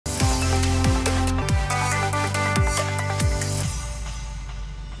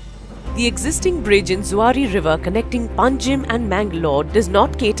The existing bridge in Zuari River connecting Panjim and Mangalore does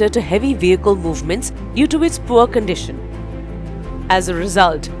not cater to heavy vehicle movements due to its poor condition. As a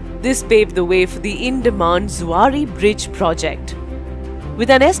result, this paved the way for the in-demand Zuari Bridge project. With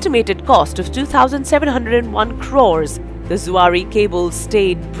an estimated cost of 2,701 crores, the Zuari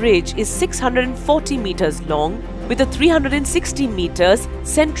cable-stayed bridge is 640 meters long with a 360 meters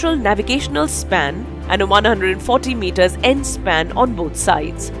central navigational span and a 140 meters end span on both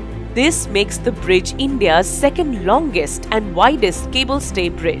sides. This makes the bridge India's second longest and widest cable-stay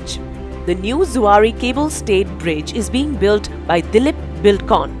bridge. The new Zuari cable-stayed bridge is being built by Dilip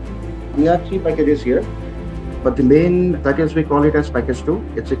Buildcon. We have 3 packages here, but the main package we call it as package 2.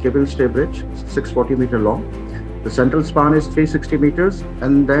 It's a cable-stay bridge, 640 meter long. The central span is 360 meters,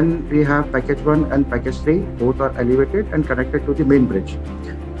 and then we have package 1 and package 3. Both are elevated and connected to the main bridge.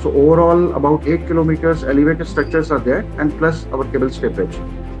 So overall, about 8 kilometers elevated structures are there, and plus our cable-stay bridge.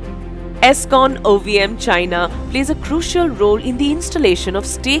 Escon OVM China plays a crucial role in the installation of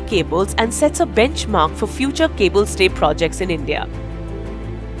stay cables and sets a benchmark for future cable stay projects in India.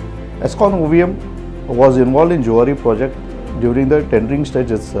 Escon OVM was involved in Zuari project during the tendering stage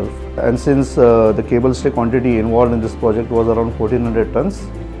itself, and since the cable stay quantity involved in this project was around 1400 tons,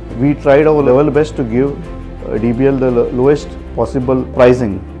 we tried our level best to give DBL the lowest possible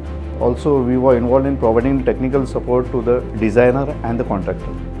pricing. Also, we were involved in providing technical support to the designer and the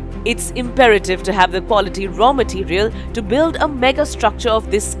contractor. It's imperative to have the quality raw material to build a mega structure of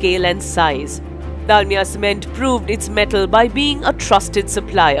this scale and size. Dalmia Cement proved its mettle by being a trusted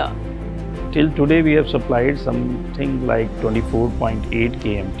supplier. Till today we have supplied something like 24.8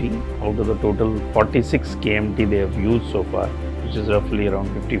 kmt out of the total 46 kmt they have used so far, which is roughly around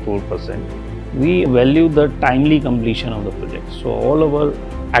 54%. We value the timely completion of the project. So all our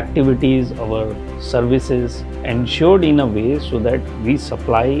activities, our services ensured in a way so that we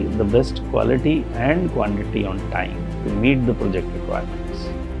supply the best quality and quantity on time to meet the project requirements.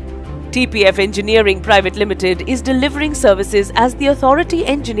 TPF Engineering Private Limited is delivering services as the authority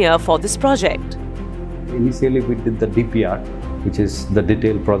engineer for this project. Initially we did the DPR, which is the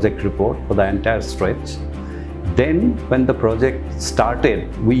detailed project report for the entire stretch. Then when the project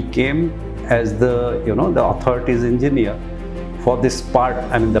started, we came as the authorities engineer for this part,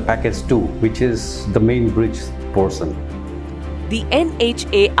 the package 2, which is the main bridge portion. The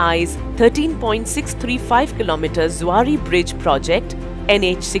NHAI's 13.635 km Zuari Bridge project,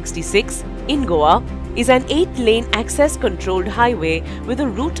 NH66, in Goa, is an 8-lane access-controlled highway with a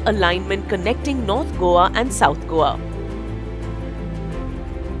route alignment connecting North Goa and South Goa.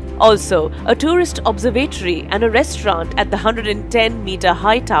 Also, a tourist observatory and a restaurant at the 110-meter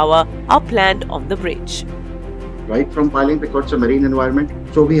high tower are planned on the bridge. Right from piling, because it's a marine environment.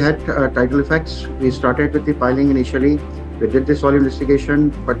 So we had tidal effects. We started with the piling initially. We did the soil investigation,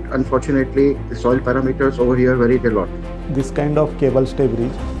 but unfortunately the soil parameters over here varied a lot. This kind of cable stay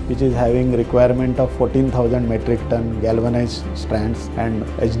bridge, which is having requirement of 14,000 metric ton galvanized strands and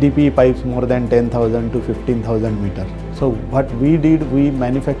HDPE pipes more than 10,000 to 15,000 meter. So what we did, we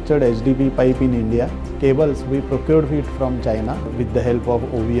manufactured HDPE pipe in India. Cables we procured it from China with the help of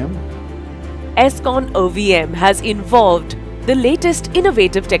OVM. Escon OVM has involved the latest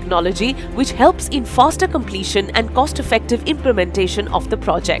innovative technology which helps in faster completion and cost-effective implementation of the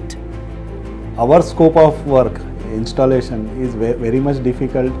project. Our scope of work, installation, is very much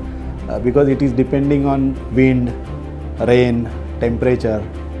difficult because it is depending on wind, rain, temperature.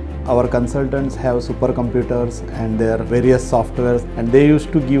 Our consultants have supercomputers and their various softwares, and they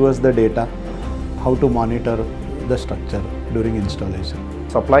used to give us the data how to monitor the structure during installation.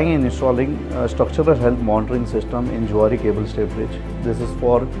 Supplying and installing a structural health monitoring system in Zuari cable stay bridge. This is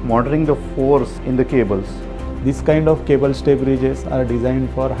for monitoring the force in the cables. This kind of cable stay bridges are designed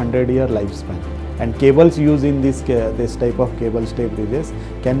for 100-year lifespan, and cables used in this type of cable stay bridges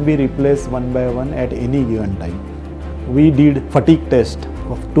can be replaced one by one at any given time. We did fatigue test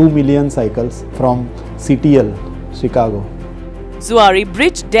of 2 million cycles from CTL, Chicago. Zuari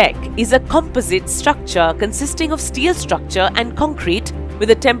Bridge deck is a composite structure consisting of steel structure and concrete with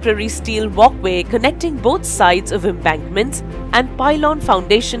a temporary steel walkway connecting both sides of embankments and pylon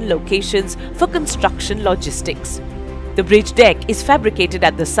foundation locations for construction logistics. The bridge deck is fabricated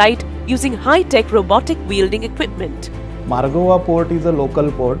at the site using high-tech robotic wielding equipment. Margova port is a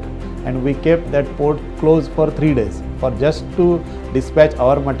local port, and we kept that port closed for 3 days for just to dispatch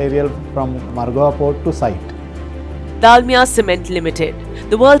our material from Margova port to site. Dalmia Cement Limited,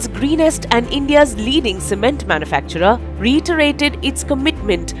 the world's greenest and India's leading cement manufacturer, reiterated its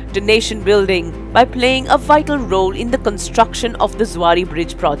commitment to nation building by playing a vital role in the construction of the Zuari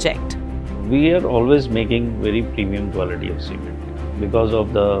Bridge project. We are always making very premium quality of cement. because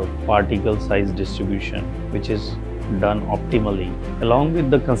of the particle size distribution, which is done optimally, along with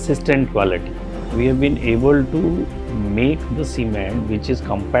the consistent quality. We have been able to make the cement which is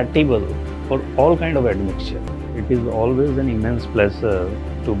compatible for all kind of admixture. It is always an immense pleasure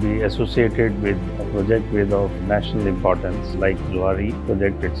to be associated with a project with of national importance like Zuari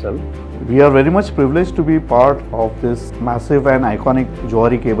project itself. We are very much privileged to be part of this massive and iconic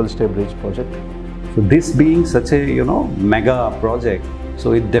Zuari cable stay bridge project. So this being such a mega project,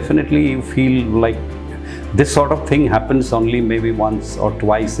 so it definitely you feel like this sort of thing happens only maybe once or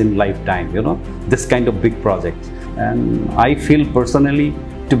twice in lifetime, this kind of big projects. And I feel personally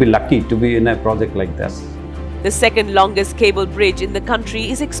to be lucky to be in a project like this. The second longest cable bridge in the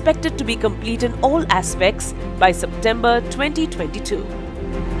country is expected to be complete in all aspects by September 2022.